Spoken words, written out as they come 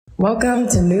Welcome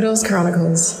to Noodles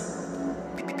Chronicles.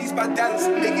 Beats by Dallas,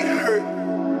 make it hurt.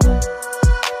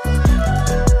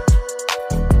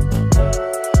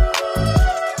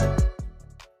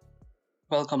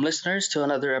 Welcome, listeners, to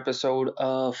another episode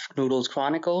of Noodles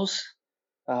Chronicles.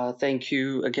 Thank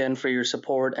you again for your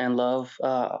support and love.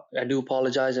 I do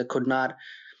apologize, I could not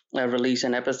release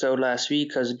an episode last week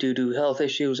because due to health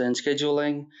issues and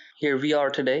scheduling. Here we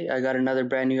are today. I got another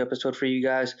brand new episode for you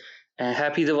guys. And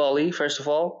happy Diwali, first of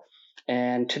all.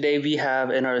 And today we have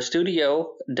in our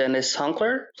studio Dennis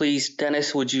Hunkler. Please,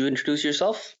 Dennis, would you introduce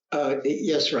yourself?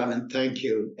 Yes, Raman, thank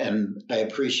you. And I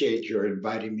appreciate your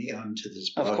inviting me onto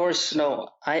this podcast. Of course, no.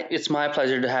 It's my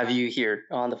pleasure to have you here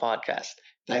on the podcast.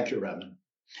 Thank you, Raman.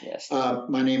 Yes.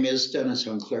 My name is Dennis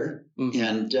Hunkler,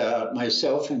 and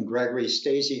myself and Gregory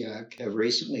Stasiak have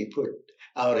recently put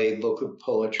out a book of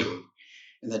poetry,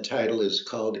 and the title is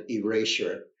called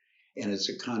Erasure, and it's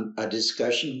a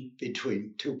discussion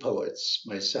between two poets,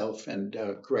 myself and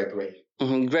Gregory.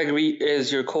 Gregory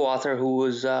is your co-author who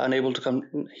was unable to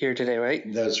come here today, right?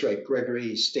 That's right,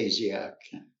 Gregory Stasiak.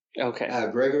 Okay.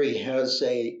 Gregory has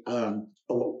a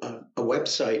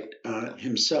website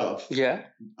himself. Yeah.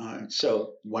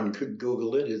 So one could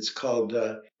Google it. It's called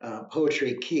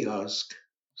Poetry Kiosk,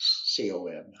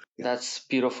 COM. That's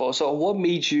beautiful. So what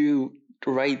made you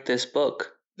write this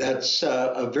book? That's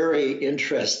a very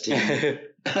interesting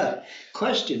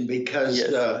question because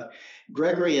Yes.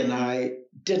 Gregory and I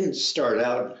didn't start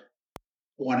out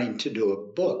wanting to do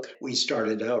a book. We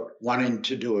started out wanting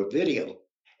to do a video.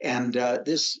 And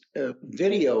this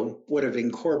video would have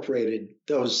incorporated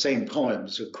those same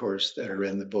poems, of course, that are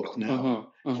in the book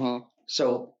now.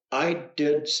 So I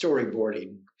did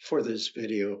storyboarding for this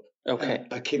video. Okay.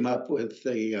 I came up with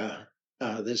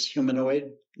this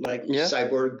humanoid-like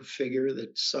cyborg figure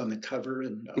that's on the cover.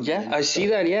 And I see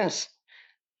that, yes.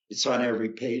 It's on every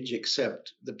page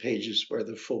except the pages where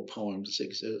the full poems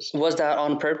exist. Was that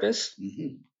on purpose?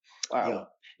 Mm-hmm. Wow. Yeah.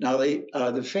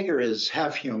 Now, the figure is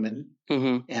half human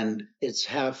and it's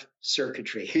half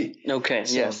circuitry. Okay,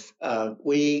 So, yes.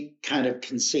 we kind of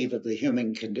conceive of the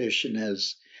human condition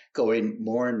as going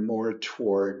more and more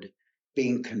toward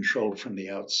being controlled from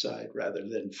the outside rather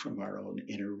than from our own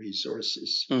inner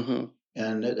resources.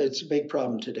 And it's a big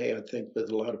problem today, I think, with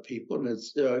a lot of people. And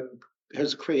it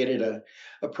has created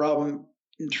a problem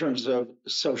in terms of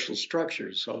social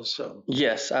structures also.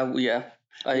 Yes, I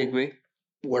agree.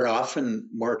 We're often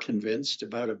more convinced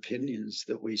about opinions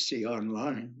that we see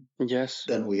online Yes.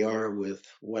 than we are with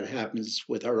what happens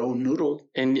with our own noodle.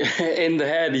 In the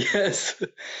head, yes.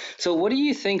 So what do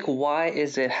you think, why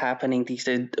is it happening these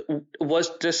days?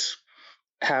 Was this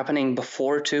happening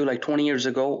before too, like 20 years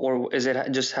ago, or is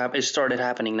it just it started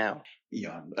happening now?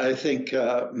 Yeah, I think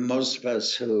most of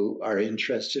us who are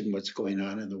interested in what's going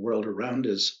on in the world around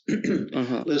us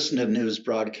listen to news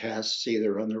broadcasts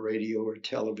either on the radio or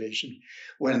television.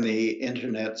 When the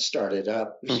internet started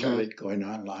up, we started going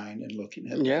online and looking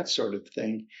at that sort of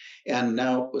thing. And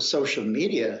now social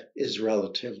media is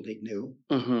relatively new.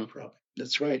 Probably.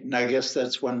 That's right. And I guess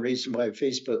that's one reason why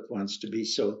Facebook wants to be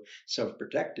so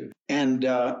self-protective. And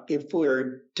if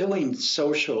we're doing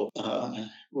social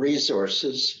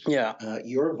resources,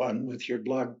 you're one with your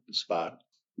blog spot.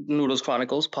 Noodles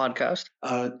Chronicles podcast.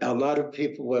 A lot of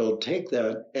people will take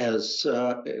that as,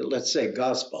 let's say,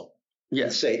 gospel. Yes.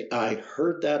 And say, I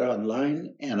heard that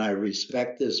online and I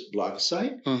respect this blog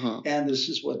site. And this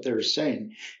is what they're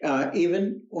saying.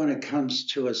 Even when it comes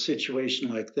to a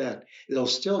situation like that, they'll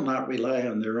still not rely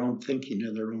on their own thinking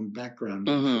and their own background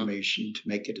information to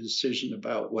make a decision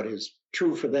about what is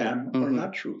true for them or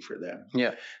not true for them.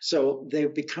 Yeah. So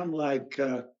they've become like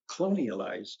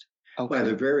colonialized by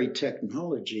the very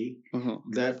technology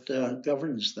that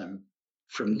governs them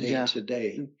from day to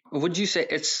day. Would you say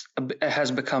it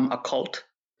has become a cult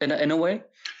in a way?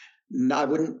 No, I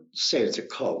wouldn't say it's a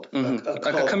cult. Like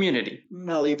a community.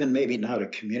 Well, even maybe not a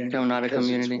community. No, not a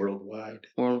community. It's worldwide.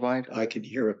 Worldwide. I can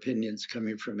hear opinions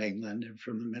coming from England and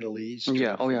from the Middle East.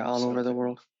 Yeah. Oh, yeah. All over the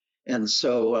world. And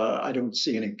so I don't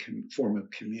see any form of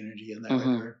community in that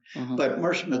regard. But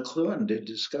Marshall McLuhan did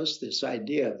discuss this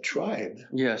idea of tribe.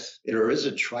 Yes. There is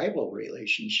a tribal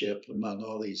relationship among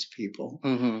all these people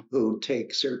who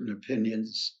take certain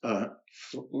opinions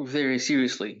very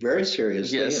seriously. Very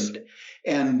seriously. Yes.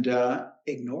 And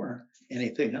ignore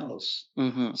anything else.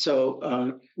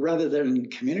 So rather than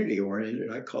community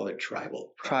oriented, I call it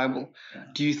tribal. Tribal. Yeah.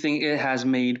 Do you think it has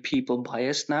made people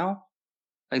biased now?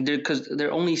 Like because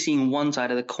they're only seeing one side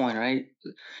of the coin, right?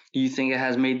 Do you think it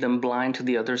has made them blind to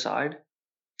the other side?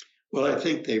 Well, I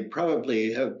think they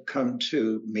probably have come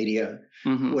to media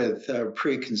with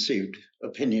preconceived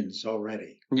opinions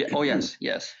already. Yeah. Oh, yes.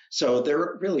 Yes. So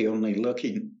they're really only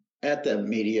looking at the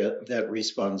media that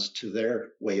responds to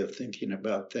their way of thinking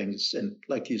about things. And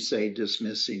like you say,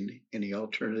 dismissing any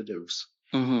alternatives.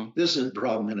 This is a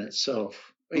problem in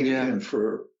itself, even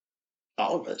for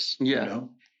all of us. Yeah.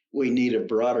 We need a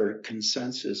broader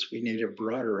consensus. We need a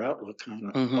broader outlook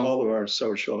on all of our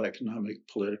social, economic,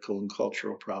 political, and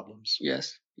cultural problems.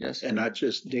 Yes. Yes. And not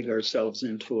just dig ourselves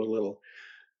into a little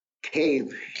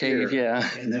cave here,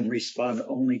 and then respond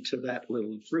only to that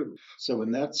little group. So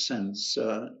in that sense,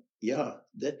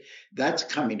 that's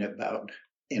coming about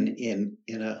in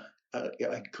a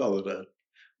I'd call it a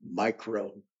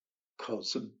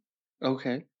microcosm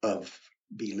of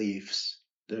beliefs.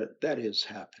 That is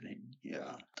happening.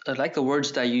 Yeah. I like the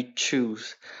words that you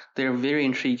choose. They're very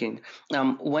intriguing.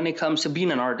 When it comes to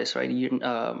being an artist, right?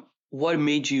 What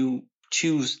made you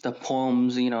choose the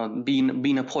poems?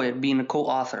 Being a poet, being a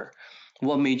co-author.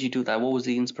 What made you do that? What was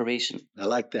the inspiration? I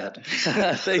like that.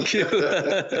 Thank you.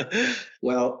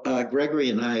 Well,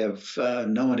 Gregory and I have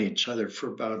known each other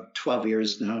for about 12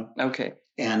 years now. Okay.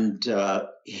 And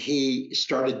he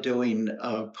started doing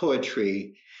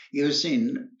poetry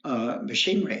using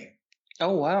machinery.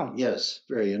 Oh, wow. Yes,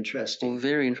 very interesting. Well,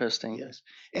 very interesting. Yes.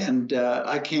 And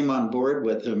I came on board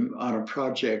with him on a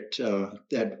project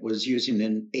that was using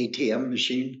an ATM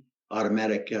machine,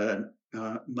 automatic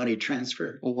money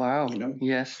transfer. Wow.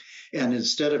 Yes. And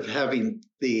instead of having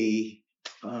the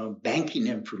banking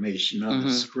information on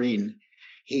the screen,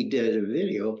 he did a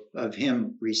video of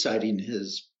him reciting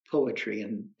his poetry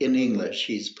in English.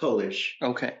 He's Polish,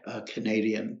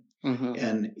 Canadian.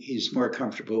 And he's more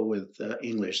comfortable with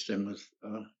English than with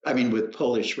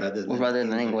Polish rather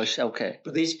than English. Okay.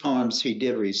 But these poems he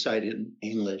did recite in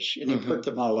English, and he put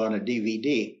them all on a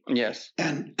DVD. Yes.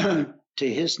 And to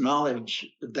his knowledge,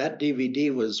 that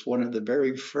DVD was one of the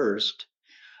very first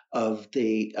of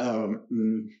the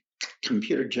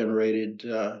computer-generated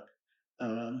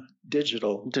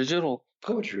digital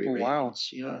poetry. Wow.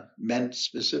 Yeah, meant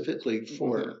specifically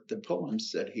for the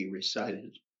poems that he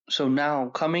recited. So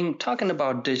now, talking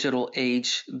about digital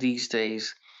age these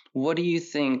days, what do you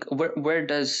think? Where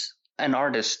does an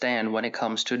artist stand when it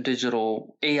comes to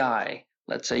digital AI?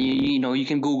 Let's say you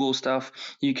can Google stuff.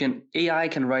 AI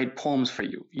can write poems for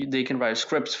you. They can write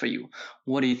scripts for you.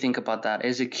 What do you think about that?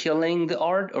 Is it killing the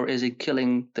art or is it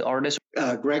killing the artist?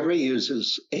 Gregory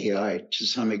uses AI to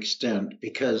some extent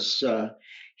because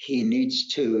he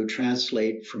needs to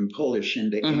translate from Polish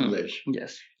into English.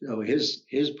 Yes. So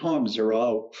his poems are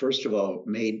all, first of all,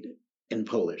 made in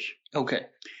Polish. Okay.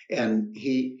 And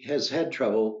he has had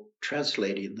trouble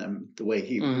translating them the way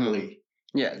he really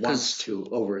wants to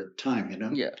over time,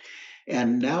 Yeah.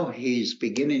 And now he's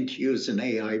beginning to use an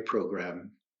AI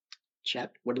program.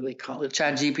 What do they call it?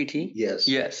 Chat GPT? Yes.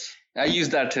 Yes. I use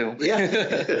that too. Yeah.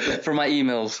 For my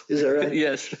emails. Is that right?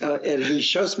 Yes. And he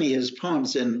shows me his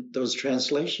poems in those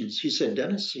translations. He said,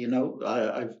 Dennis,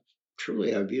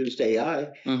 I've used AI,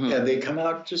 and they come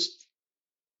out just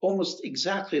almost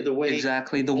exactly the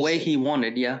way he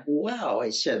wanted. Yeah. Wow, I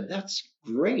said, that's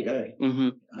great.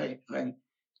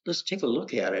 Let's take a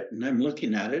look at it. And I'm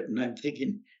looking at it, and I'm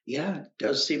thinking, yeah, it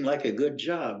does seem like a good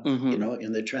job,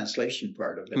 in the translation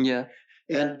part of it. Yeah.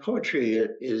 And poetry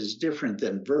is different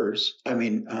than verse.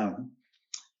 Than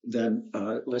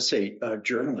let's say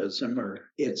journalism,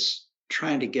 or it's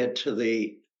trying to get to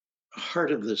the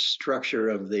heart of the structure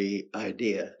of the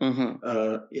idea.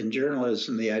 In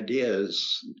journalism, the idea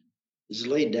is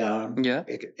laid down,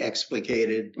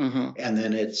 explicated, and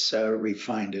then it's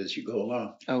refined as you go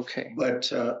along. Okay.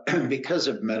 But because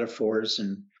of metaphors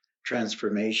and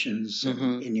transformations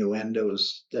and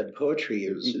innuendos that poetry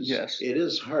uses, it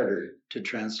is harder to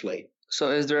translate. So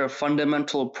is there a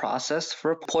fundamental process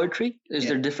for poetry? Is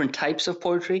there different types of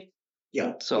poetry?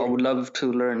 Yeah. So I would love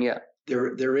to learn,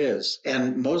 There is.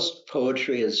 And most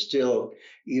poetry is still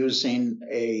using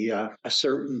a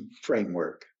certain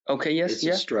framework. Okay, yes, it's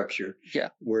a structure. Yeah.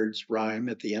 Words rhyme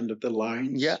at the end of the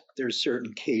lines. Yeah. There's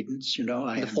certain cadence,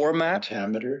 the format.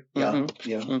 Pentameter.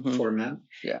 Format.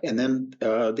 Yeah. And then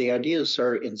the ideas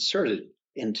are inserted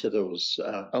into those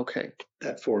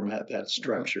that format, that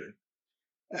structure.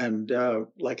 And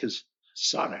like a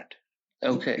sonnet.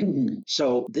 Okay.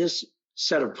 So this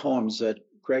set of poems that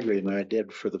Gregory and I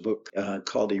did for the book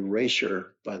called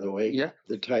Erasure, by the way. Yeah.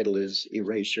 The title is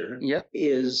Erasure. Yeah.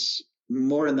 Is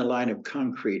more in the line of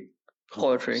concrete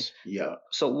poems. Poetry. Yeah.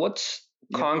 So what's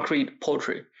concrete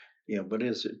poetry? Yeah, what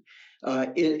is it?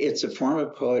 It's a form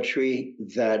of poetry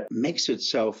that makes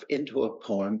itself into a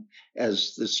poem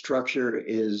as the structure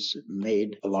is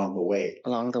made along the way.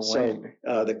 Along the way.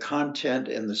 So the content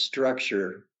and the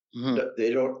structure,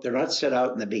 they're not set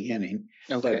out in the beginning,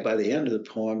 but by the end of the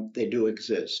poem, they do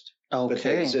exist. Okay. But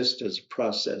they exist as a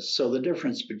process. So the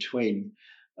difference between,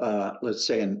 let's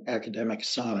say, an academic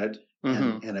sonnet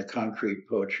and a concrete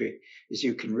poetry is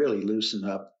you can really loosen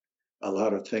up a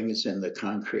lot of things in the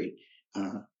concrete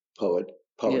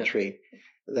poetry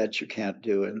that you can't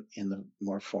do in the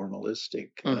more formalistic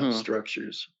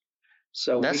structures.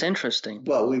 So that's interesting.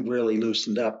 Well, we've really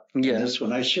loosened up in this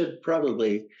one. I should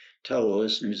probably tell the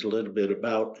listeners a little bit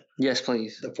about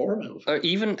please. The form of or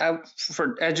even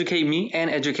for educate me and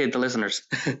educate the listeners.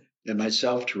 And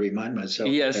myself to remind myself.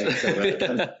 Yes.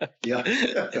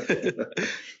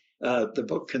 The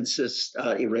book consists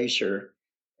Erasure,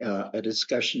 a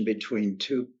discussion between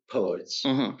two poets,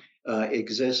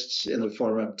 exists in the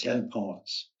form of 10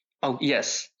 poems. Oh,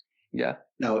 yes. Yeah.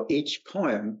 Now, each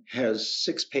poem has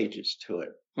 6 pages to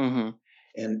it.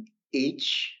 And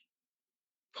each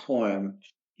poem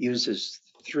uses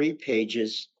 3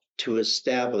 pages to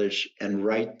establish and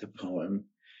write the poem.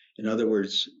 In other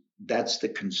words, that's the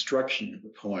construction of the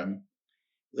poem.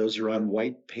 Those are on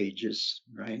white pages,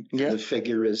 right? Yeah. The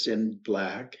figure is in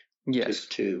black. Yes.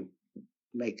 To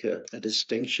make a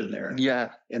distinction there. Yeah.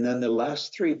 And then the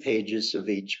last 3 pages of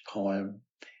each poem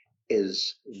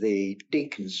is the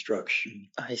deconstruction.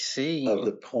 I see. Of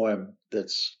the poem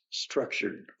that's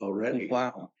structured already.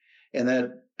 Wow. And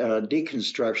that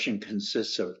deconstruction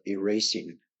consists of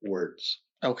erasing words.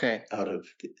 Okay. Out of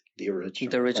the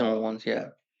original. The original ones, yeah.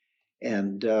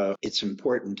 And it's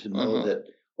important to know that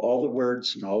all the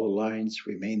words and all the lines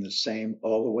remain the same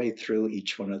all the way through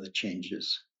each one of the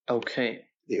changes. Okay.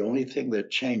 The only thing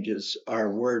that changes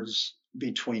are words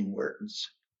between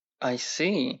words. I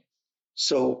see.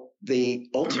 So the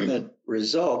ultimate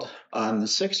result on the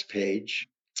 6th page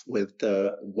with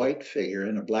the white figure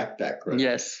and a black background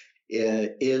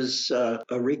is a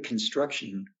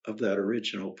reconstruction of that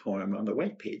original poem on the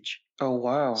white page. Oh,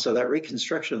 wow. So that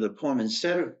reconstruction of the poem,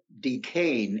 instead of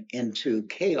decaying into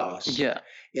chaos,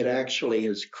 it actually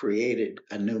has created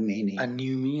a new meaning. A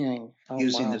new meaning. Oh,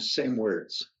 using the same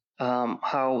words.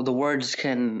 How the words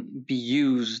can be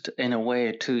used in a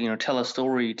way to, tell a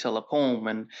story, tell a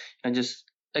poem, and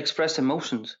just express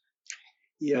emotions.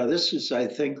 Yeah, this is, I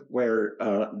think, where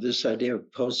this idea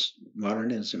of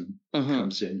postmodernism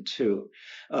comes in too.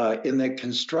 In the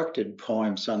constructed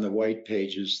poems on the white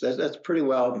pages, that's pretty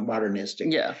well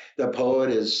modernistic. Yeah. The poet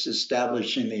is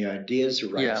establishing the ideas,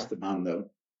 writes them on the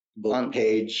book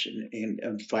page,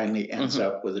 and finally ends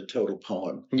up with a total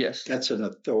poem. Yes. That's an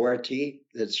authority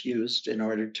that's used in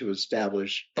order to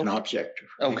establish an object.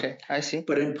 Right? Okay, I see.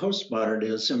 But in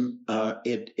postmodernism,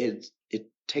 it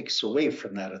takes away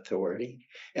from that authority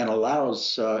and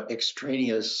allows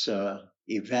extraneous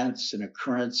events and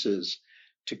occurrences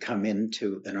to come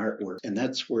into an artwork. And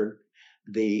that's where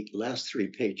the last 3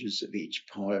 pages of each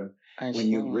poem, when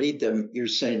you read them, you're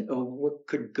saying, oh, what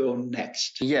could go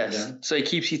next? Yes. So it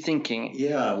keeps you thinking.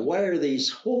 Yeah. Why are these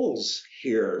holes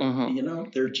here?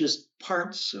 They're just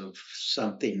parts of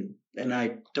something, and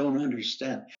I don't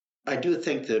understand. I do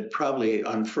think that probably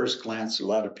on first glance, a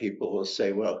lot of people will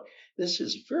say, well, this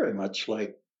is very much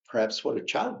like perhaps what a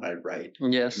child might write.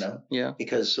 Yes.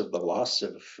 Because of the loss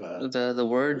of the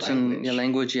words language. And the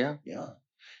language. Yeah.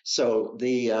 So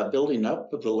the building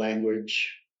up of the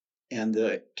language and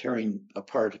the tearing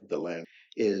apart of the language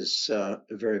is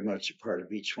very much a part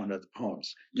of each one of the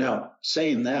poems. Now,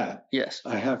 saying that,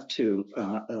 I have to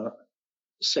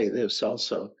say this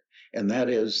also, and that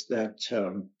is that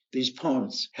these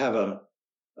poems have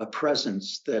a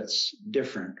presence that's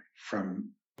different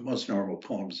from most normal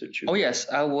poems that you. Oh, yes.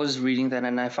 I was reading that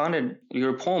and I found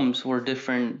your poems were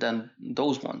different than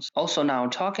those ones. Also, now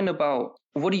talking about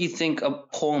what do you think a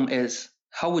poem is?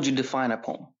 How would you define a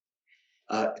poem?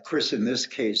 Of course, in this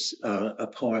case, a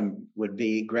poem would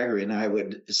be, Gregory and I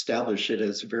would establish it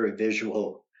as a very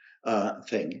visual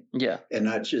thing. Yeah. And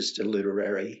not just a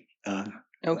literary,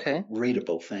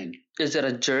 readable thing. Is it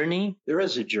a journey? There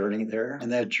is a journey there.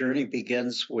 And that journey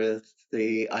begins with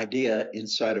the idea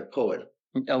inside a poet.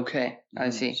 Okay, I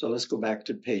see. So let's go back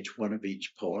to page 1 of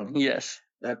each poem. Yes.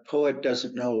 That poet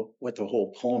doesn't know what the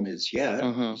whole poem is yet.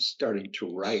 He's starting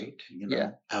to write,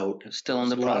 out. Still in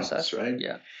the process, right?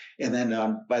 Yeah. And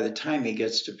then by the time he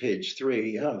gets to page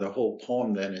 3, the whole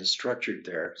poem then is structured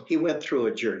there. He went through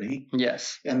a journey.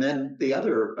 Yes. And then the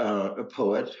other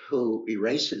poet who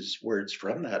erases words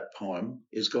from that poem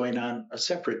is going on a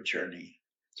separate journey.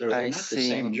 So they're I not the see.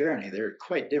 same journey. They're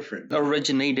quite different.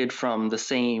 Originated from the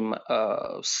same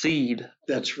seed.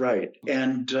 That's right.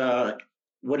 And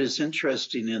what is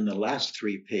interesting in the last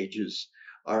 3 pages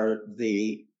are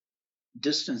the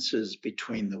distances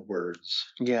between the words.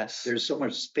 Yes. There's so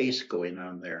much space going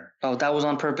on there. Oh, that was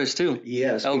on purpose too?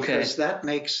 Yes, Okay. because that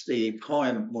makes the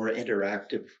poem more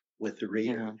interactive with the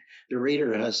reader. Yeah. The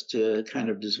reader has to kind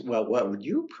of just, well, what would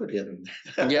you put in?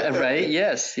 Yeah, right?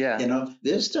 Yes, yeah. You know,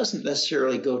 this doesn't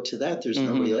necessarily go to that. There's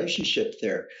no relationship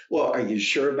there. Well, are you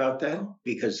sure about that?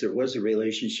 Because there was a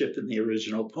relationship in the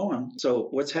original poem. So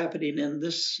what's happening in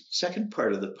this second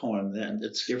part of the poem then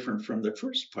that's different from the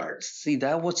first part? See,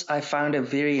 I found it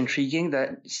very intriguing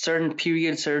that certain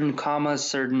periods, certain commas,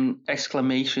 certain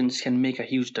exclamations can make a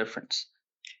huge difference.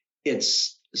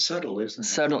 It's subtle, isn't it?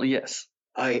 Subtle, yes.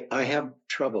 I have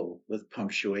trouble with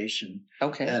punctuation.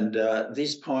 Okay. And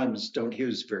these poems don't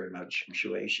use very much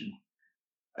punctuation.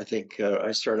 I think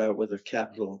I start out with a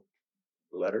capital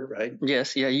letter, right?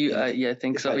 Yes, yeah, I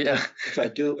think so, yeah. If I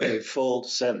do a full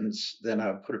sentence, then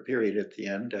I'll put a period at the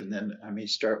end, and then I may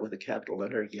start with a capital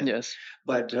letter again. Yes.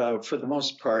 But for the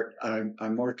most part,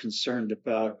 I'm more concerned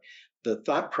about the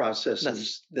thought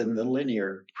processes than the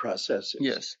linear processes.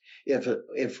 Yes.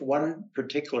 If one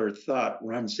particular thought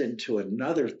runs into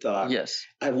another thought, yes,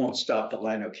 I won't stop the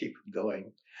line. I'll keep it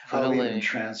going. I'll even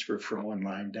transfer from one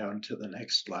line down to the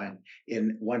next line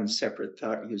in one separate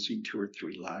thought using 2 or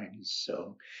 3 lines.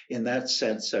 So in that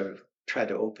sense, I've tried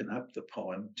to open up the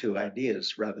poem to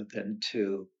ideas rather than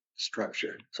to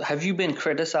structure. So have you been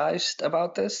criticized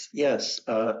about this? Yes.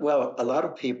 Well, a lot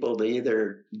of people, they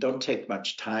either don't take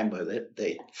much time with it,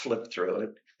 they flip through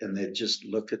it, and they just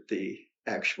look at the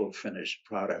actual finished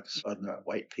products on the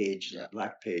white page, the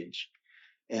black page.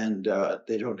 And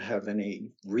they don't have any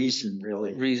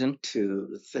reason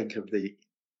to think of the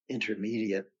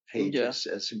intermediate pages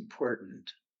as important.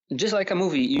 Just like a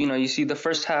movie, you see the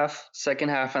first half, second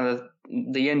half, and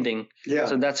the ending. Yeah.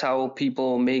 So that's how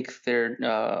people make their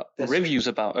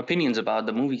opinions about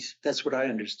the movies. That's what I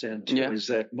understand too, is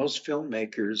that most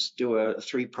filmmakers do a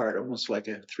 3-part, almost like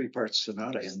a 3-part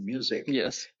sonata in music.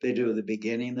 Yes. They do the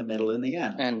beginning, the middle, and the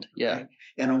end. Right?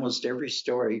 And almost every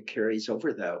story carries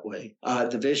over that way.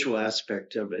 The visual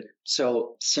aspect of it.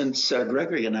 So since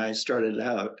Gregory and I started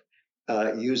out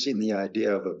using the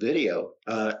idea of a video,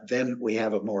 then we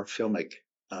have a more filmic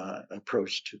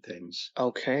approach to things.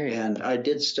 Okay. And I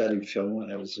did study film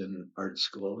when I was in art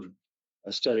school.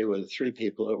 I studied with 3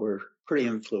 people that were pretty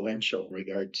influential in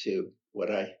regard to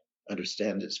what I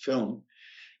understand as film.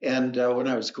 And when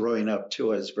I was growing up,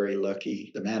 too, I was very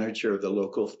lucky. The manager of the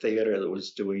local theater that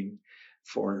was doing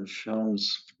foreign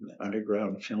films,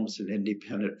 underground films, and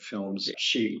independent films,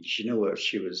 she knew what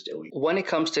she was doing. When it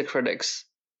comes to critics,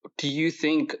 do you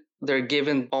think they're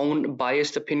given own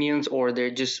biased opinions or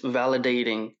they're just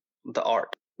validating the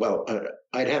art? Well,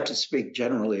 I'd have to speak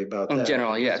generally about that. In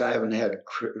general, yes. I haven't had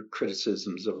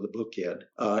criticisms of the book yet,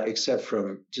 except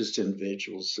from just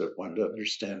individuals that want to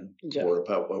understand more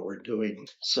about what we're doing.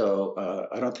 So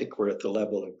I don't think we're at the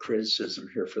level of criticism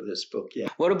here for this book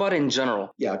yet. What about in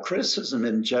general? Yeah, criticism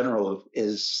in general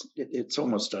it's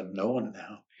almost unknown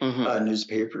now.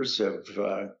 Newspapers have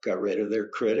got rid of their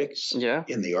critics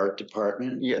in the art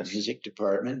department, the music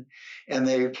department, and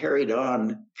they've carried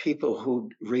on people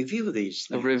who review these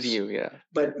things.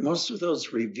 But most of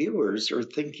those reviewers are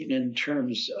thinking in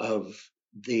terms of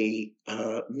the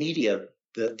media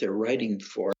that they're writing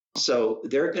for. So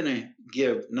they're going to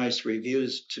give nice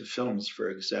reviews to films, for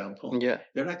example.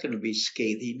 They're not going to be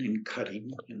scathing and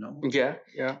cutting,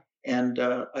 And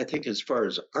I think as far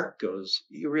as art goes,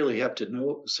 you really have to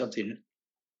know something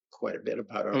quite a bit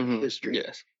about art history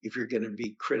if you're going to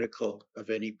be critical of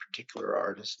any particular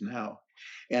artist now.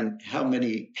 And how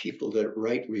many people that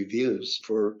write reviews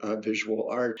for visual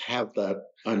art have that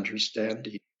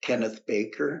understanding? Kenneth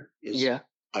Baker is,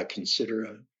 I consider,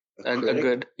 a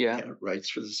critic.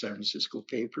 Writes for the San Francisco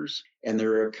papers. And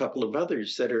there are a couple of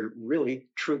others that are really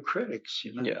true critics,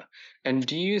 And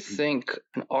do you think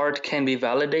an art can be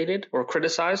validated or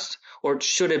criticized, or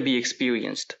should it be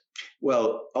experienced?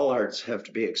 Well, all arts have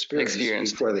to be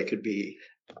experienced before they could be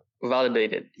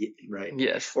validated. Right.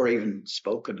 Yes. Or even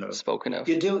spoken of.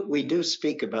 We do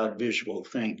speak about visual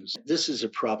things. This is a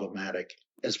problematic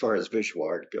as far as visual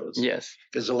art goes. Yes.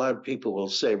 Because a lot of people will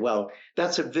say, well,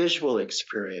 that's a visual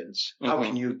experience. How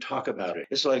can you talk about it?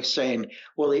 It's like saying,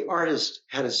 well, the artist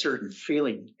had a certain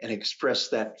feeling and expressed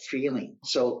that feeling.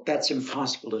 So that's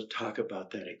impossible to talk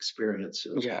about that experience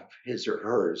of his or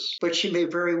hers. But she may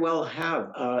very well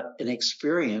have an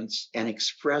experience and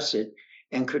express it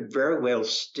and could very well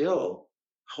still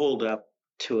hold up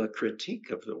to a critique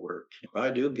of the work.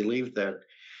 I do believe that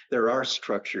there are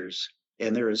structures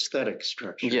and there are aesthetic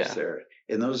structures there.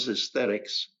 And those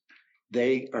aesthetics,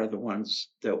 they are the ones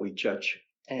that we judge,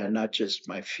 and not just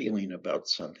my feeling about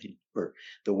something or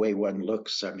the way one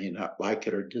looks. I mean, not like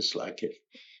it or dislike it.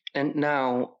 And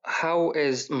now, how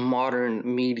is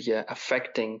modern media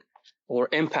affecting or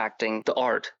impacting the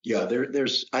art? Yeah,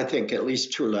 there's, I think, at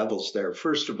least two levels there.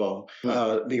 First of all,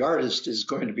 the artist is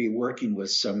going to be working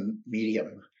with some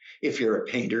medium. If you're a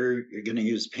painter, you're going to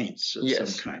use paints of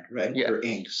some kind, right? Or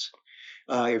inks.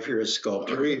 If you're a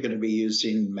sculptor, you're going to be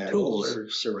using metal or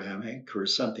ceramic or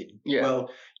something. Well,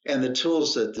 and the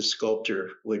tools that the sculptor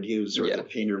would use or the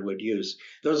painter would use,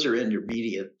 those are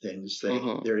intermediate things.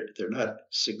 They're not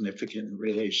significant in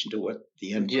relation to what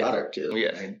the end product is.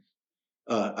 Right?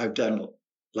 I've done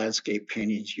landscape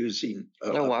paintings using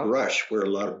a brush where a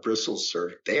lot of bristles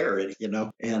are there,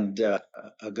 and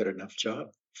a good enough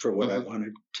job for what I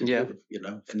wanted to do,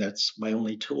 and that's my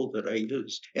only tool that I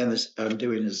use. And I'm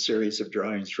doing a series of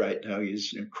drawings right now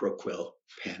using a Crowquill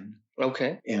pen.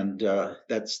 Okay. And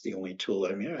that's the only tool.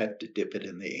 I mean, I have to dip it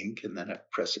in the ink and then I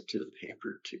press it to the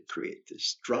paper to create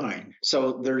this drawing.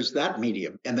 So there's that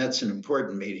medium, and that's an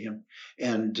important medium.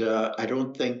 And I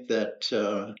don't think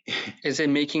that... Is it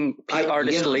making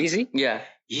artists lazy?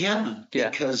 Yeah,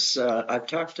 because I've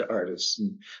talked to artists,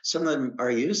 and some of them are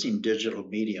using digital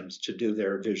mediums to do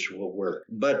their visual work.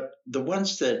 But the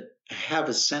ones that have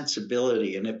a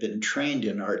sensibility and have been trained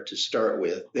in art to start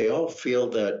with, they all feel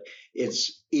that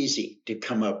it's easy to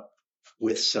come up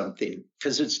with something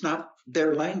because it's not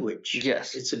their language.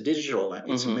 Yes. It's a digital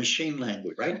language. It's a machine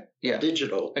language, right? Yeah. A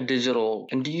digital.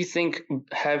 And do you think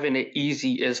having it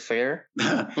easy is fair?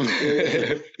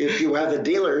 If you have a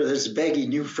dealer that's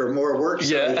begging you for more work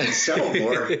so you can sell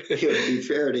more, it would be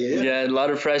fair to him. Yeah, a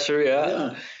lot of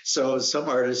pressure, So some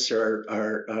artists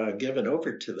are given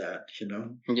over to that,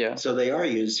 Yeah. So they are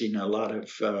using a lot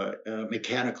of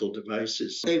mechanical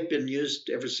devices. They've been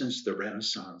used ever since the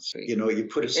Renaissance. You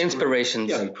put inspirations.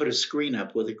 Yeah, you put a screen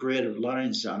up with a grid of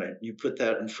lines on it. You put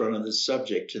that in front of the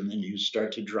subject, and then you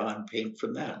start to draw and paint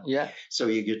from that. Yeah. So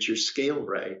you get your scale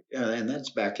right, and that's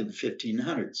back in the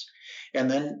 1500s. And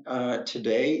then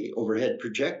today, overhead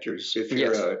projectors. If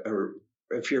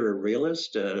you're a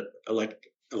realist, like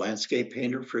a landscape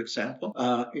painter, for example,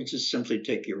 you just simply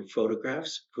take your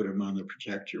photographs, put them on the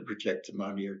projector, project them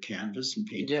onto your canvas, and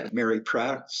paint. Yeah. Mary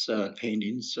Pratt's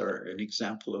paintings are an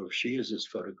example of, she uses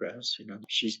photographs.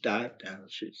 She's died now;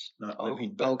 she's not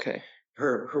living. But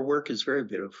her work is very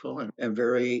beautiful and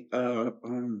very,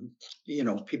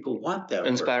 people want that.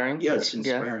 Inspiring. Work. Yeah, it's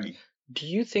inspiring. Yeah. Do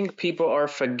you think people are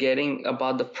forgetting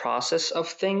about the process of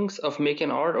things, of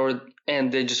making art,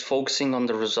 and they're just focusing on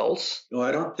the results? No,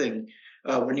 I don't think.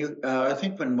 I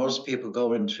think when most people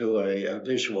go into a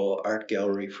visual art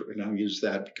gallery, and I'll use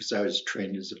that because I was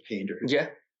trained as a painter. Yeah.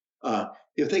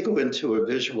 If they go into a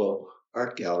visual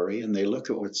art gallery and they look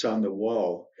at what's on the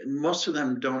wall, most of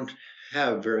them don't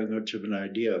have very much of an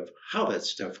idea of how that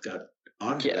stuff got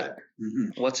onto that.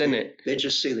 Mm-hmm. What's in it? They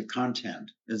just see the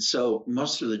content. And so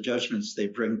most of the judgments they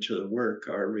bring to the work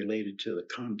are related to the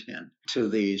content, to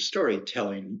the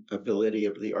storytelling ability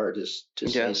of the artist to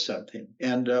say something.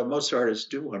 And most artists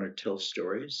do want to tell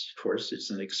stories. Of course,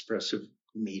 it's an expressive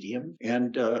medium.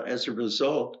 And as a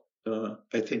result,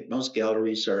 I think most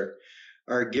galleries are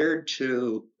geared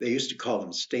to, they used to call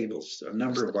them stables. A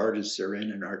number of artists are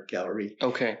in an art gallery.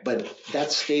 Okay. But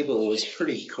that stable was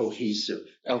pretty cohesive.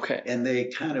 Okay. And they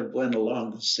kind of went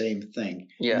along the same thing.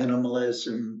 Yeah.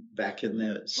 Minimalism back in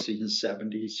the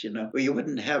 70s, Well, you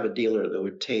wouldn't have a dealer that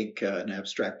would take an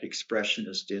abstract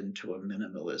expressionist into a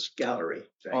minimalist gallery.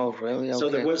 Right? Oh, really? Okay. So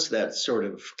there was that sort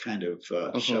of kind of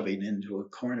shoving into a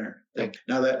corner. Okay.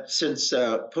 Now that since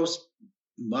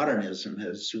postmodernism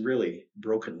has really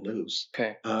broken loose.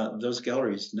 Okay. Those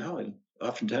galleries now,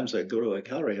 oftentimes I go to a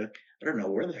gallery, I don't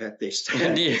know where the heck they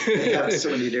stand. They have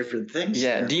so many different things.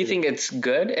 Yeah. Do you think it's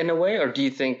good in a way, or do you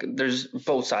think there's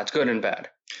both sides, good and bad?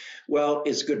 Well,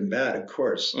 it's good and bad, of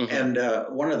course. Mm-hmm. And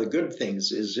one of the good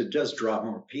things is it does draw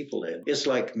more people in. It's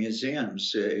like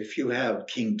museums. If you have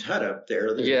King Tut up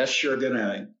there, they're sure going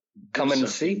to come and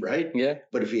see, right? Yeah.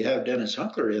 But if you have Dennis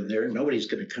Hunkler in there, nobody's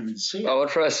going to come and see it. Oh,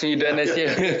 trust me, Dennis.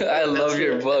 I love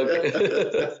your book.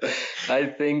 I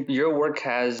think your work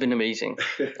has been amazing.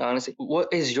 Honestly, what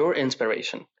is your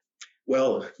inspiration?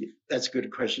 Well, that's a good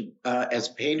question. As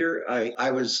a painter,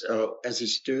 I was, as a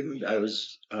student, I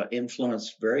was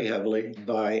influenced very heavily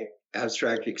by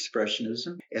abstract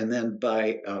expressionism, and then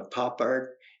by pop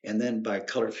art, and then by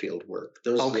color field work.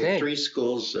 Those are the three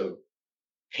schools of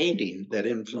painting that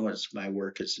influenced my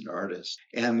work as an artist.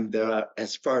 And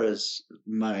as far as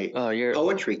my your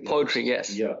poetry goes, poetry,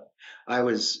 yes. yeah, I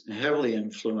was heavily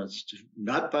influenced,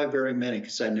 not by very many,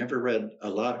 because I never read a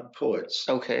lot of poets.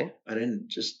 Okay. I didn't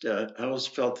just, I always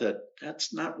felt that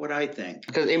that's not what I think.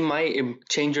 Because it might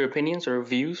change your opinions or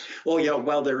views? Oh, yeah.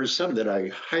 Well, there are some that I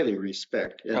highly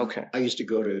respect. And Okay. I used to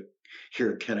go to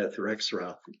hear Kenneth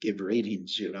Rexroth give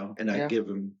readings, and I'd give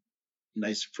him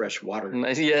nice fresh water.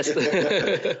 Nice, yes.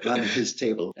 On his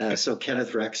table. So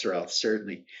Kenneth Rexroth,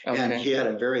 certainly. Okay. And he had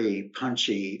a very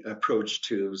punchy approach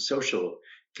to social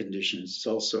conditions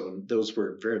also, and those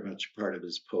were very much part of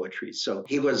his poetry. So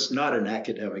he was not an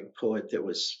academic poet that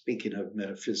was speaking of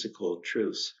metaphysical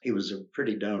truths. He was a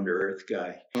pretty down-to-earth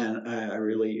guy, and I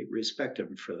really respect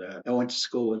him for that. I went to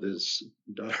school with his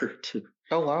daughter too.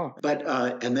 Oh, wow. But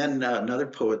and then another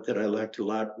poet that I liked a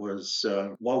lot was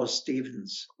Wallace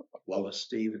Stevens.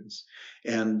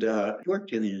 And he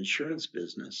worked in the insurance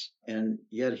business, and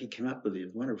yet he came up with these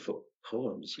wonderful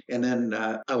poems. And then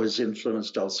I was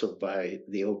influenced also by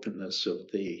the openness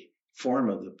of the form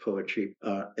of the poetry.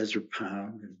 Ezra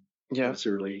Pound and those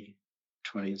early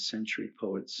 20th century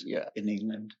poets in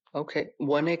England. Okay.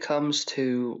 When it comes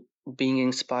to being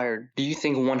inspired, do you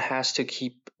think one has to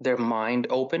keep their mind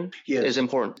open? Yes. Is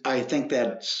important? I think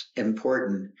that's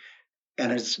important.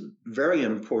 And it's very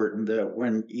important that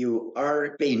when you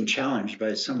are being challenged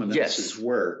by someone else's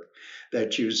work,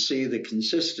 that you see the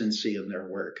consistency in their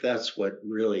work. That's what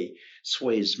really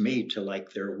sways me to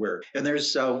like their work. And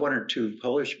there's one or two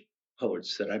Polish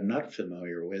poets that I'm not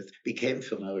familiar with, became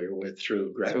familiar with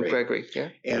through Gregory. Through Gregory, yeah.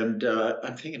 And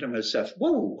I'm thinking to myself,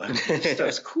 whoa, this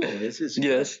stuff's cool. This is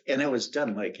yes. Cool. And it was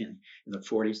done like in the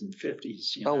 40s and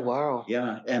 50s. Oh, wow.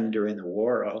 Yeah, and during the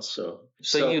war also.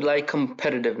 So you like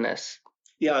competitiveness?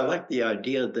 Yeah, I like the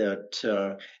idea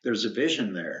that there's a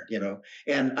vision there,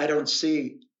 and I don't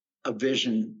see a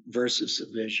vision versus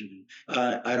a vision.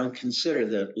 I don't consider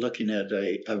that looking at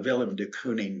a Willem de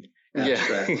Kooning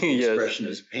abstract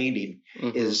expressionist painting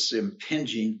is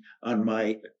impinging on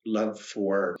my love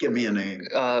for, give me a name.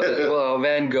 Well,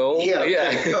 Van Gogh.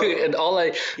 Van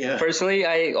Gogh. And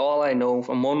personally, all I know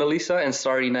from Mona Lisa and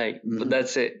Starry Night.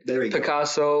 That's it. There you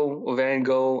Picasso, Van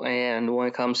Gogh, and when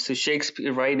it comes to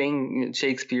Shakespeare writing,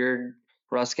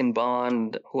 Ruskin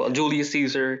Bond, Julius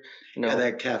Caesar. Yeah,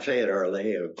 that cafe at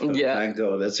Arles of Van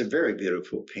Gogh. That's a very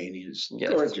beautiful painting. It's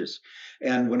gorgeous.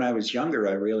 And when I was younger,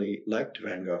 I really liked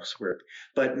Van Gogh's work,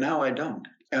 but now I don't.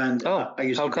 And I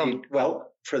used how to come?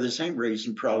 Well, for the same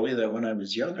reason, probably, that when I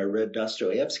was young, I read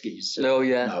Dostoevsky's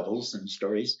novels and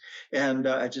stories, and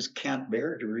I just can't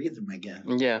bear to read them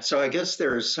again. Yeah. So I guess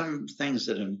there are some things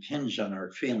that impinge on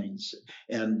our feelings,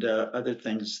 and other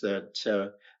things that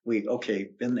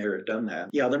been there, done that.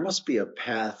 Yeah, there must be a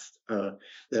path that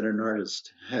an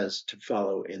artist has to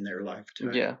follow in their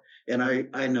lifetime. Yeah. And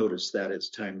I notice that as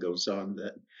time goes on,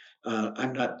 that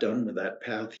I'm not done with that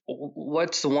path.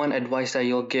 What's the one advice that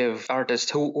you'll give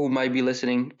artists who might be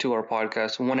listening to our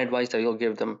podcast? One advice that you'll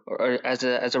give them, or as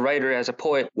a writer, as a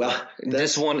poet? Well,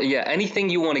 just one, anything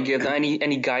you want to give them,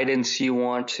 any guidance you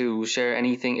want to share,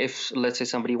 anything. If let's say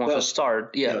somebody wants to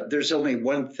start, there's only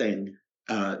one thing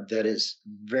that is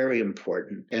very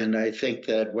important, and I think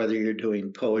that whether you're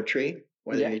doing poetry,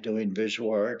 whether you're doing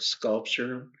visual art,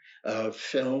 sculpture,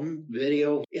 film,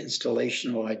 video,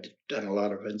 installational. I've done a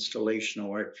lot of installational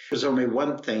art. There's only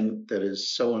one thing that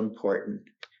is so important,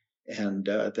 and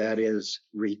that is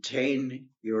retain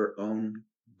your own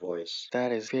voice.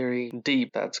 That is very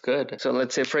deep. That's good. So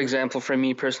let's say, for example, for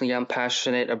me personally, I'm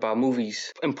passionate about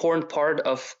movies. Important part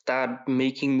of that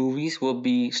making movies will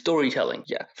be storytelling.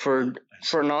 Yeah. For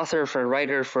an author, for a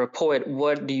writer, for a poet,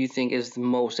 what do you think is the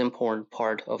most important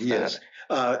part of that?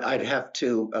 I'd have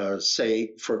to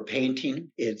say for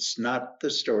painting, it's not the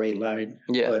storyline,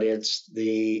 but it's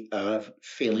the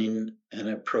feeling and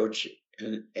approach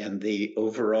and the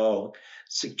overall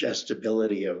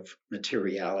suggestibility of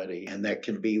materiality. And that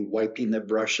can be wiping the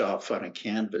brush off on a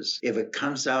canvas. If it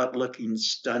comes out looking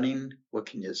stunning, what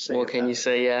can you say? What can you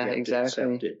say? Yeah,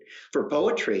 exactly. For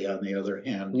poetry, on the other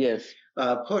hand,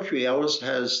 poetry always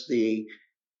has it's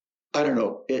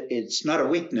not a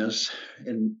weakness,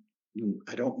 and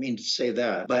I don't mean to say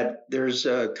that, but there's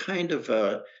a kind of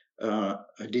a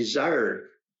desire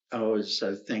always,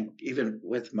 I think, even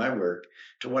with my work,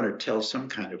 to want to tell some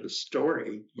kind of a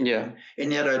story. Yeah.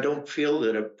 And yet I don't feel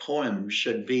that a poem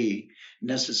should be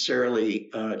necessarily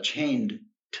chained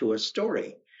to a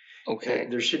story. Okay.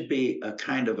 There should be a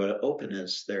kind of an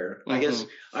openness there. I guess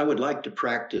I would like to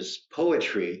practice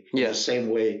poetry in the same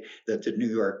way that the New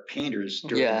York painters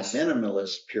during the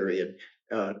minimalist period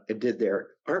did their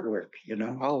artwork,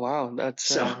 Oh, wow. That's,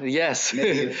 So yes.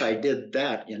 maybe if I did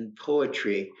that in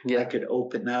poetry, Yeah. I could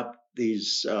open up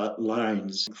these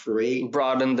lines, create,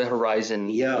 Broaden the horizon.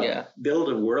 yeah, build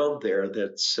a world there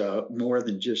that's more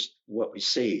than just what we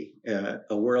see,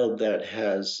 a world that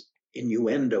has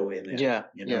innuendo in it. Yeah,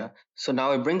 yeah. So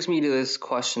now it brings me to this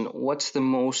question. What's the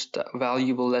most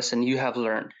valuable lesson you have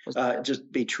learned? Just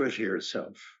be true to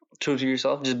yourself. True to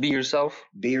yourself? Just be yourself?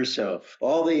 Be yourself.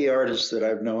 All the artists that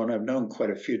I've known quite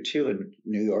a few too in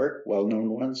New York, well-known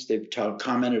ones. They've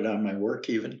commented on my work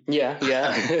even. Yeah,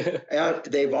 yeah.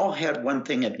 They've all had one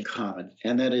thing in common,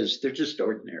 and that is they're just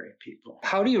ordinary people.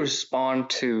 How do you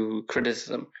respond to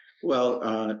criticism? Well,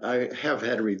 I have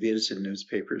had reviews in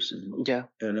newspapers, and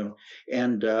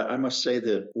and I must say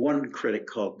that one critic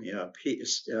called me up.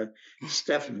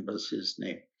 Stefan was his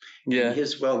name. Yeah,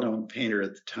 he's a well-known painter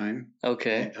at the time.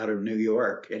 Okay. Out of New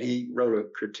York, and he wrote a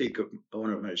critique of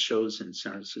one of my shows in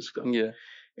San Francisco. Yeah.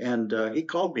 And he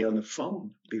called me on the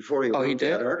phone before he wrote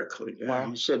that article. Yeah. Wow.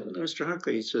 He said, Mr.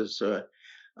 Hunkler, he says,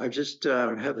 I just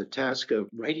have the task of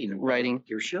writing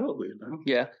your show,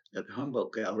 Yeah. At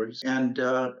Humboldt Galleries. And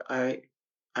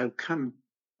I've come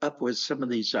up with some of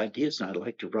these ideas, and I'd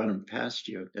like to run them past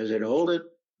you. I said, hold it,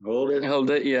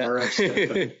 yeah.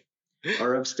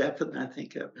 R.F. Stefan, I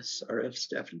think it was R.F.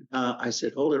 Stefan. I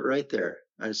said, hold it right there.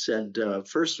 I said,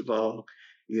 first of all,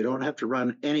 you don't have to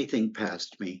run anything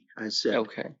past me. I said,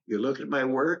 okay. You look at my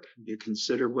work, you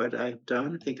consider what I've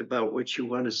done, think about what you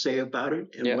want to say about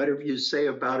it, and whatever you say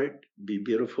about it, be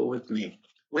beautiful with me.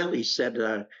 Well, he said,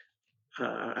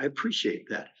 I appreciate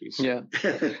that. He said.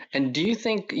 Yeah. And do you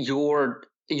think your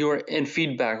in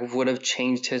feedback would have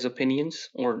changed his opinions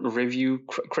or review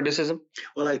criticism?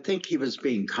 Well, I think he was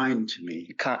being kind to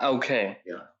me. Okay.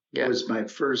 Yeah. It was my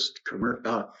first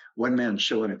one-man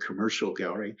show in a commercial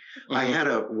gallery. Mm-hmm. I had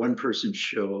a one-person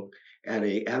show at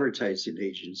a advertising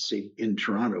agency in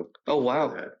Toronto. Oh,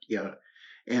 wow. Yeah.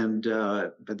 And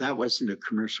but that wasn't a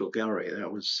commercial gallery.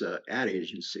 That was ad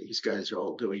agency. These guys are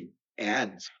all doing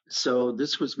ads. So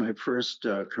this was my first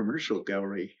commercial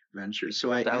gallery venture.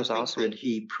 So I think awesome. That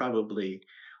he probably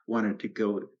wanted to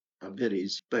go a bit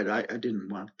easy, but I didn't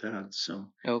want that. So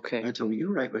okay. I told him,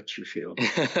 you write what you feel.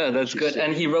 That's good.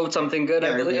 And he wrote something good,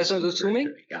 I believe, as I was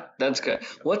assuming? Yeah. That's good. Yeah.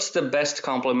 What's the best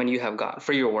compliment you have got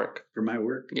for your work? For my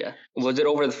work? Yeah. Was it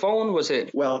over the phone? Was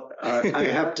it? Well, I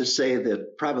have to say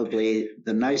that probably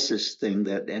the nicest thing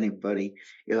that anybody,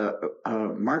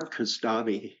 Mark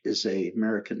Kostabi is an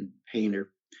American painter,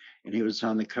 and he was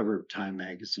on the cover of Time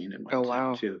magazine at one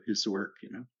time too, his work,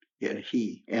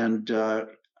 And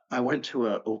I went to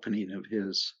an opening of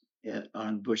his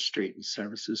on Bush Street in San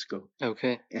Francisco.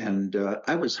 Okay. And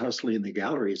I was hustling the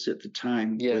galleries at the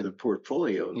time with a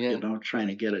portfolio, trying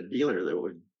to get a dealer that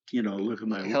would, look at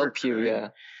my work. Help you,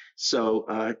 right? So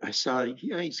I saw,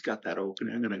 he's got that open.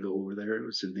 I'm going to go over there. It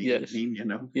was in the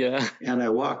evening, Yeah. And I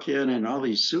walk in and all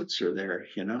these suits are there,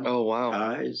 Oh, wow.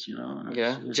 Guys,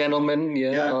 Yeah. Gentlemen,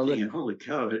 holy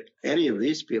cow. Any of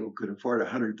these people could afford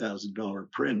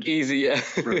 $100,000 print. Easy, yeah.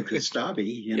 From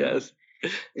Kostabi, Yes.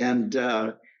 And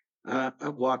I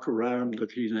walk around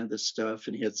looking at this stuff,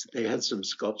 and they had some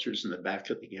sculptures in the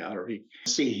back of the gallery. I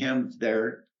see him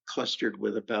there clustered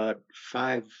with about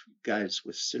 5 guys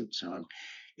with suits on.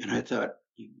 And I thought,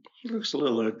 he looks a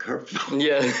little uncomfortable.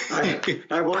 Yeah.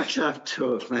 I walked up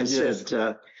to him and I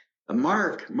said,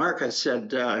 Mark, I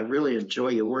said, I really enjoy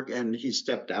your work. And he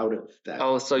stepped out of that.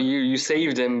 Oh, so you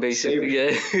saved him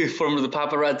basically from the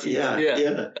paparazzi.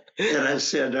 Yeah. And I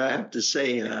said, I have to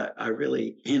say, I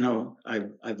really,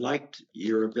 I've liked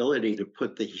your ability to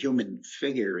put the human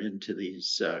figure into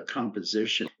these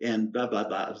compositions and blah, blah,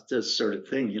 blah, this sort of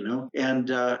thing,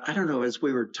 And I don't know, as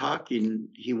we were talking,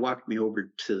 he walked me over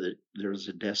to there was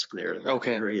a desk there in that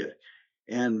area.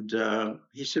 And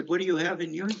he said, what do you have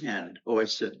in your hand? Oh, I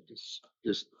said,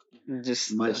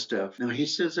 just my stuff. Now he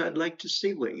says, I'd like to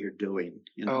see what you're doing.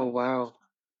 Oh, wow.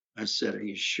 I said, are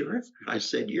you sure? I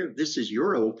said, this is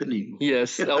your opening.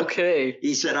 Yes. Okay.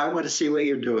 He said, I want to see what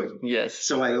you're doing. Yes.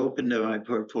 So I opened my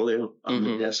portfolio on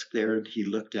the desk there, and he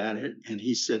looked at it and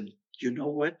he said, you know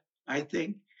what? I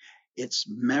think it's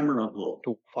memorable.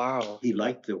 Wow. He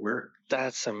liked the work.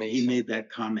 That's amazing. He made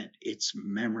that comment. It's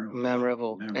memorable.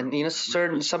 Memorable.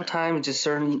 And sometimes just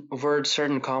certain words,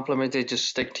 certain compliments, they just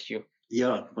stick to you.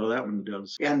 Yeah, well, that one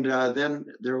does. And then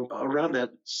there, around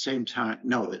that same time,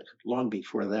 long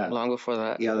before that. Long before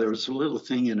that. Yeah, there was a little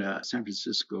thing in a San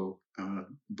Francisco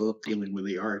book dealing with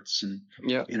the arts and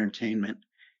entertainment.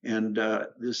 And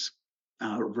this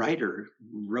writer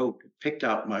picked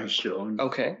out my show and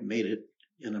made it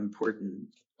an important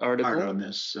article part on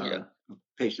this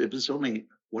page. It was only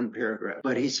one paragraph.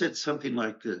 But he said something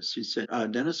like this. He said,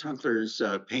 Dennis Hunkler's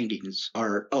paintings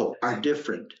are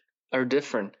different. Are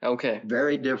different. Okay.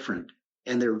 Very different.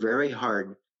 And they're very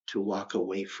hard to walk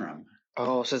away from.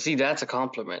 Oh, so see, that's a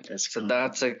compliment.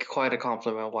 That's quite a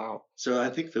compliment. Wow. So I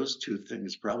think those two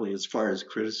things probably, as far as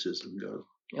criticism goes,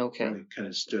 really kind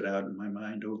of stood out in my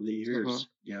mind over the years. Mm-hmm.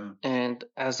 Yeah. And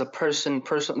as a person,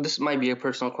 this might be a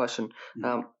personal question.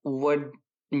 Mm-hmm. What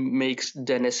makes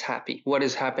Dennis happy? What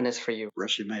is happiness for you?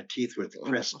 Brushing my teeth with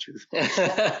Crest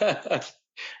toothpaste.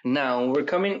 Now, we're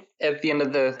coming at the end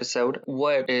of the episode.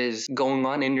 What is going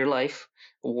on in your life?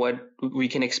 What we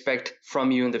can expect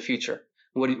from you in the future?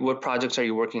 What projects are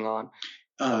you working on?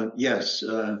 Yes.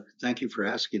 Thank you for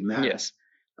asking that. Yes.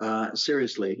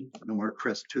 Seriously, no more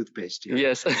Crest toothpaste here.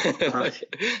 Yes.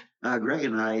 Greg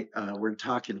and I were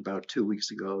talking about 2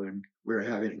 weeks ago, and we were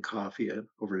having coffee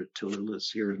over at Tallulah's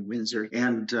here in Windsor.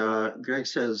 And Greg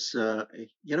says,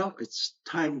 it's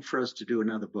time for us to do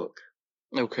another book.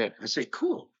 Okay. I say,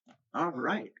 cool. All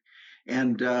right.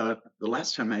 And the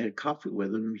last time I had coffee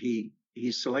with him, he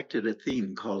selected a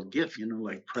theme called gift,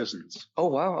 like presents. Oh,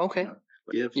 wow. Okay.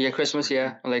 Gift. Yeah, Christmas,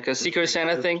 yeah. Like a Secret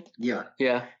Santa thing? Yeah.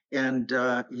 Yeah. And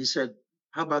he said,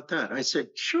 how about that? I said,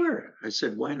 sure. I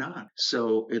said, why not?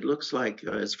 So it looks like,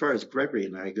 as far as Gregory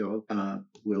and I go,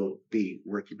 we'll be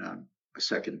working on a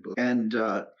second book. And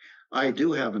I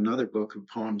do have another book of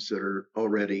poems that are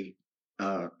already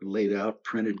laid out,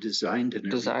 printed, designed, and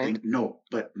everything. Designed? No,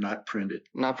 but not printed.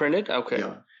 Not printed? Okay.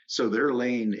 Yeah. So they're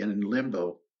laying in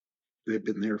limbo. They've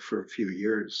been there for a few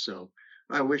years. So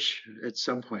I wish at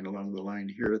some point along the line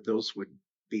here, those would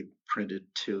be printed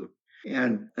too.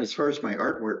 And as far as my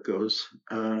artwork goes,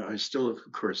 I still, of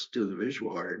course, do the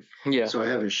visual art. Yeah. So I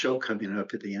have a show coming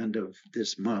up at the end of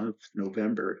this month,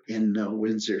 November, in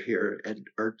Windsor here at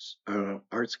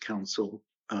Arts Council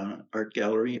Art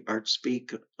Gallery, Art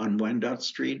Speak on Wyandotte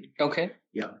Street. Okay.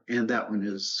 Yeah. And that one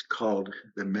is called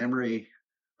The Memory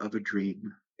of a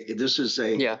Dream. This is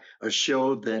a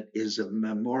show that is a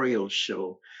memorial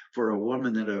show for a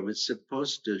woman that I was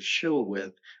supposed to show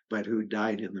with, but who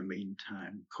died in the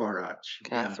meantime.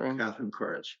 Catherine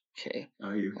Korach. Okay.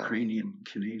 Ukrainian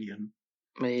Canadian.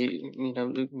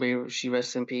 May she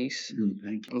rest in peace.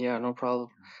 Thank you. Yeah, no problem.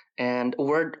 And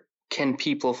where can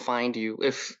people find you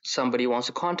if somebody wants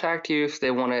to contact you, if they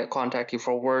want to contact you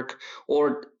for work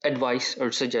or advice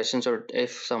or suggestions, or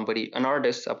if somebody, an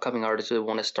artist, upcoming artist, would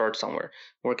want to start somewhere?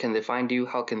 Where can they find you?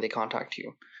 How can they contact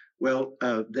you? Well,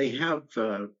 they have,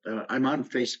 I'm on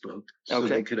Facebook, so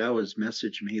they could always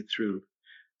message me through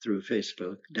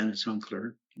Facebook, Dennis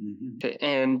Hunkler. Mm-hmm. Okay.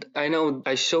 And I know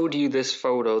I showed you this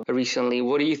photo recently.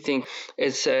 What do you think?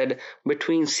 It said,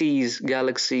 between seas,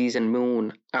 galaxies, and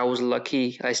moon, I was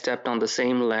lucky I stepped on the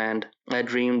same land. I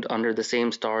dreamed under the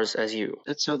same stars as you.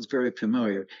 That sounds very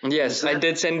familiar. Yes, I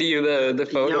did send you the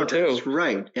photo too. That's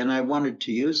right. And I wanted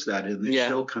to use that in the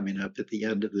show coming up at the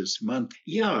end of this month.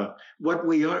 Yeah. What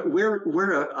we are,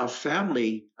 we're a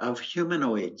family of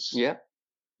humanoids. Yeah.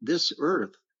 This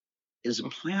Earth is a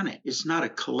planet. It's not a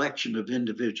collection of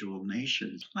individual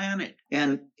nations. Planet.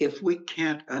 And if we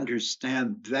can't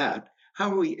understand that, how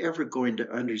are we ever going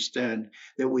to understand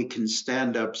that we can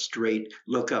stand up straight,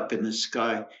 look up in the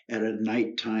sky at a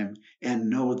nighttime,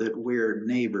 and know that we're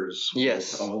neighbors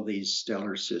with all these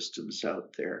stellar systems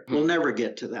out there? We'll never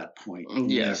get to that point.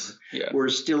 Yes. Never. Yeah. We're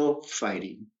still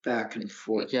fighting back and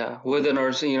forth. Yeah, within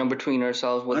ourselves, between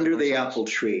ourselves. Under the apple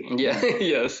tree. Yeah.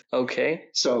 Yes. Okay.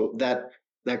 So that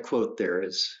quote there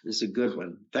is a good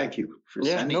one. Thank you for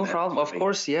sending that. Yeah, no problem. Of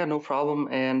course, no problem.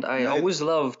 And I always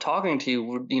love talking to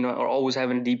you, or always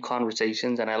having deep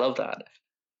conversations, and I love that.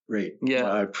 Great. Yeah.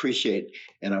 Well, I appreciate,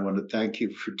 and I want to thank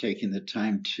you for taking the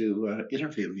time to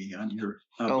interview me on your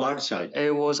blog site.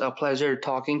 It was a pleasure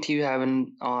talking to you,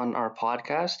 having on our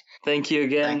podcast. Thank you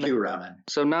again. Thank you, Raman.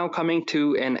 So now coming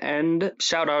to an end,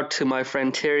 shout out to my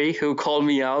friend Terry, who called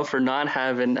me out for not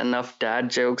having enough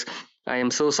dad jokes. I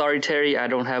am so sorry, Terry. I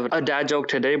don't have a dad joke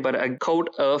today, but a quote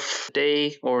of the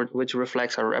day, or which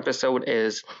reflects our episode,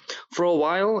 is, for a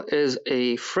while is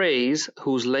a phrase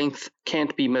whose length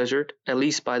can't be measured, at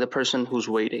least by the person who's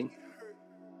waiting.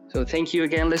 So thank you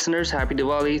again, listeners. Happy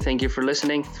Diwali. Thank you for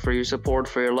listening, for your support,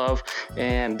 for your love.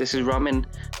 And this is Raman.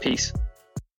 Peace.